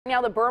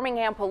Now, the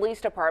Birmingham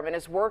Police Department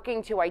is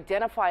working to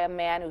identify a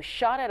man who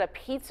shot at a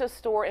pizza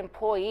store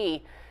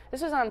employee.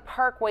 This is on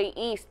Parkway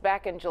East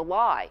back in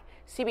July.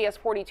 CBS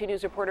 42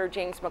 News reporter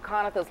James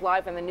McConaughey is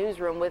live in the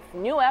newsroom with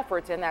new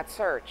efforts in that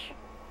search.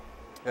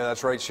 Yeah,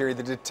 that's right, Sherry.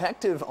 The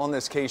detective on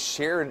this case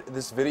shared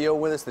this video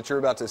with us that you're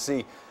about to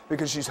see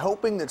because she's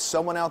hoping that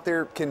someone out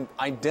there can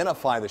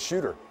identify the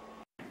shooter.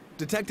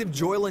 Detective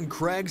Joylyn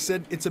Craig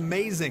said it's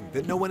amazing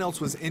that no one else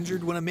was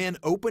injured when a man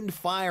opened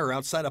fire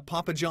outside a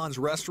Papa John's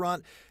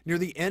restaurant near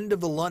the end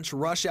of the lunch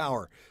rush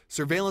hour.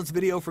 Surveillance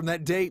video from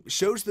that day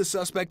shows the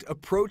suspect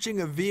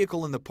approaching a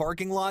vehicle in the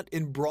parking lot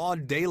in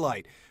broad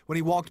daylight. When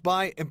he walked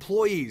by,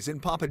 employees in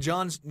Papa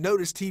John's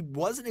noticed he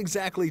wasn't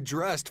exactly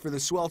dressed for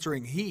the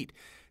sweltering heat.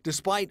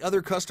 Despite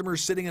other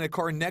customers sitting in a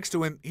car next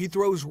to him, he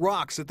throws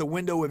rocks at the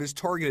window of his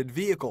targeted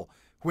vehicle.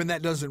 When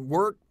that doesn't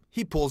work,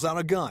 he pulls out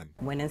a gun.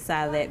 Went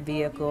inside of that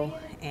vehicle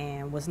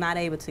and was not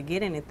able to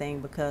get anything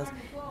because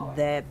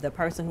the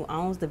person who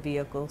owns the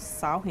vehicle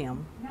saw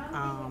him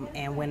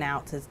and went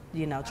out to,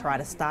 try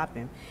to stop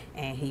him.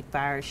 And he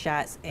fired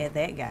shots at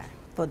that guy.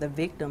 For the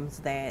victims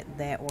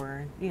that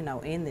were,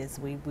 in this,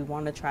 we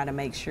want to try to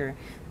make sure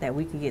that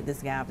we can get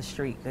this guy off the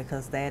street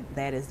because that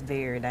is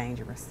very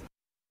dangerous.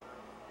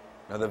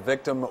 Now, the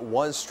victim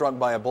was struck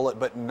by a bullet,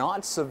 but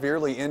not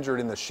severely injured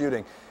in the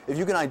shooting. If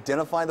you can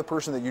identify the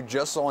person that you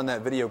just saw in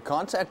that video,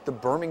 contact the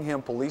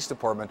Birmingham Police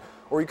Department,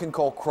 or you can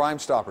call Crime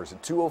Stoppers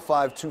at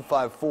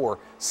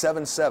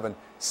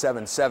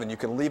 205-254-7777. You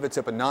can leave a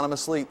tip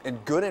anonymously,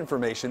 and good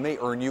information may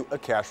earn you a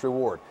cash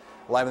reward.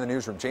 Live in the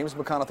newsroom, James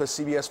McConaughey,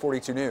 CBS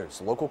 42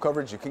 News. Local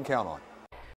coverage you can count on.